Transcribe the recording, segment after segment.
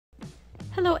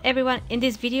Hello everyone, in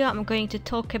this video I'm going to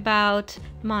talk about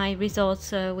my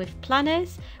results with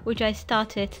planners, which I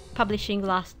started publishing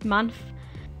last month.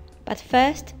 But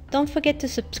first, don't forget to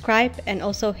subscribe and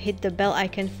also hit the bell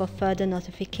icon for further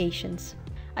notifications.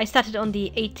 I started on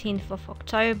the 18th of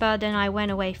October, then I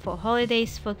went away for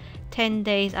holidays for 10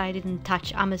 days. I didn't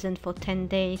touch Amazon for 10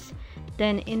 days.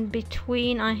 Then in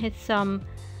between I had some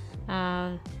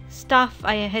stuff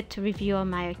I had to review on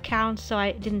my account, so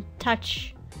I didn't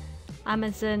touch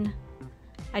Amazon.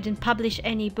 I didn't publish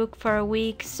any book for a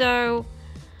week, so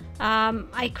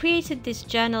I created these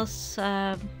journals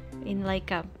in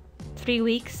like 3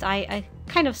 weeks. I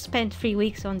kind of spent 3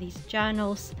 weeks on these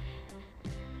journals.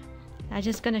 I'm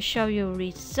just gonna show you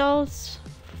results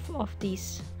of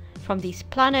these from these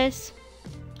planners.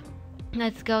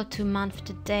 Let's go to month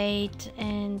to date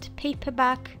and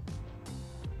paperback.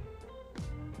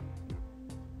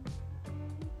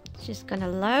 It's just gonna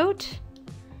load.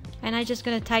 And I'm just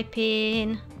gonna type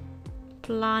in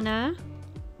planner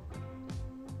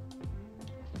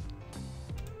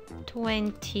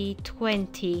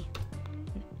 2020.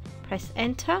 Press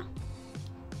enter.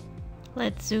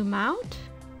 Let's zoom out.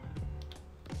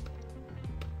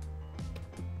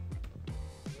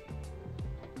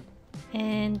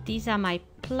 And these are my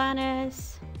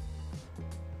planners.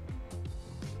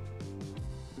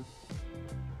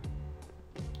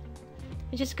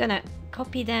 I'm just gonna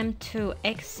copy them to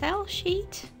Excel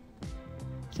sheet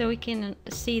so we can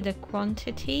see the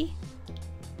quantity.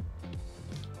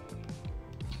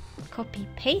 Copy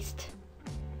paste.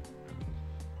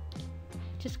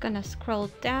 Just gonna scroll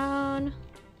down.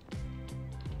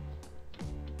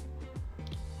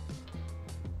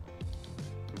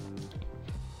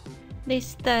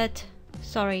 This third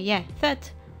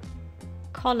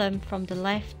column from the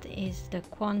left is the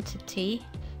quantity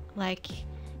like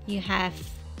you have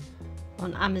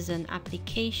on Amazon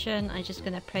application. I'm just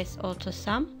gonna press auto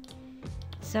sum.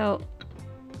 So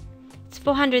it's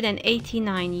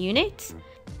 489 units.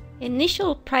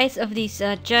 Initial price of these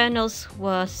planners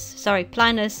was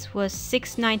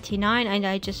 $6.99, and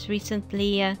I just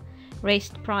recently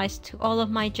raised price to all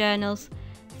of my journals.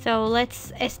 So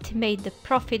let's estimate the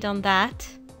profit on that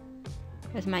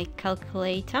with my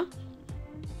calculator.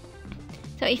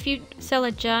 So if you sell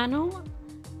a journal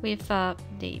with the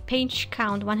page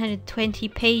count 120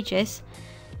 pages,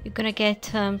 you're gonna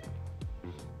get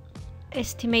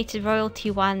estimated royalty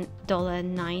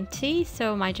 $1.90.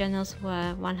 So my journals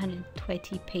were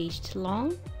 120 pages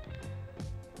long.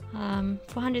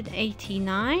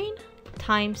 489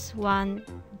 times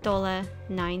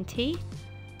 $1.90,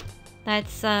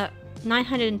 that's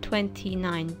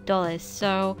 $929.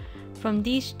 So from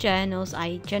these journals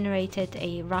I generated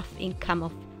a rough income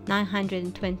of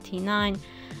 $929.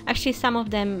 Actually, some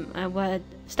of them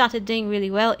started doing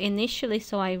really well initially,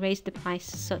 so I raised the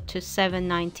price to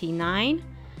 $7.99.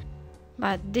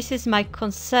 But this is my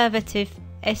conservative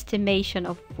estimation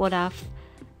of what I've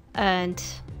earned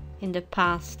in the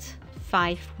past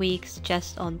 5 weeks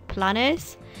just on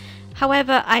planners.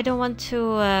 However, I don't want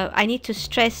to. I need to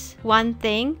stress one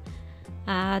thing,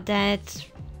 that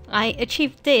I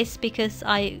achieved this because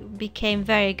I became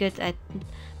very good at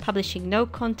publishing no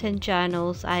content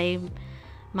journals.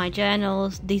 My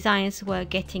journals designs were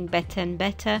getting better and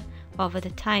better over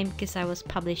the time because I was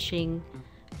publishing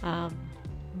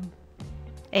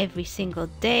every single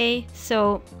day.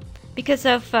 So because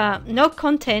of no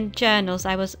content journals,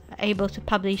 I was able to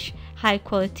publish high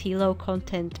quality low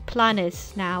content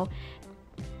planners now.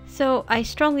 So I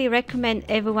strongly recommend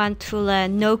everyone to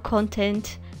learn no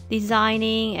content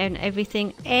designing and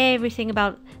everything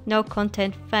about no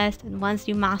content first, and once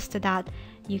you master that,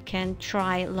 you can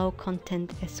try low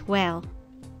content as well.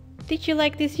 Did you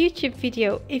like this YouTube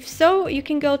video? If so, you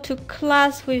can go to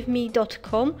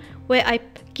classwithme.com, where I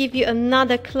give you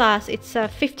another class. It's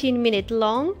 15 minutes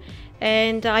long,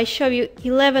 and I show you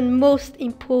 11 most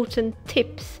important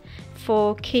tips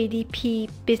for KDP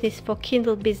business, for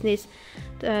Kindle business,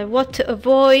 what to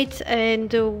avoid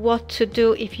and what to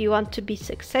do if you want to be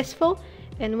successful.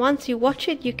 And once you watch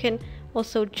it, you can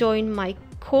also join my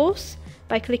course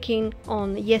by clicking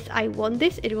on yes, I want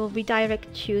this. It will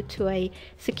redirect you to a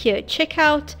secure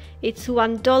checkout. It's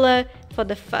 $1 for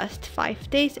the first 5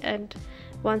 days, and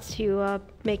once you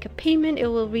make a payment, it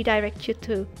will redirect you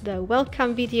to the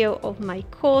welcome video of my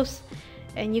course,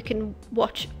 and you can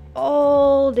watch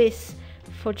all this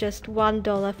for just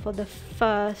 $1 for the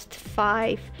first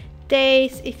 5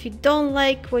 days. If you don't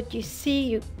like what you see,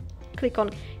 you click on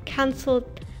cancel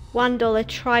 $1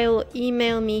 trial.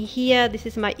 Email me here. This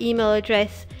is my email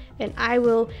address, and I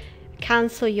will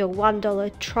cancel your $1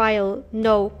 trial,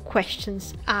 no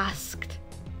questions asked.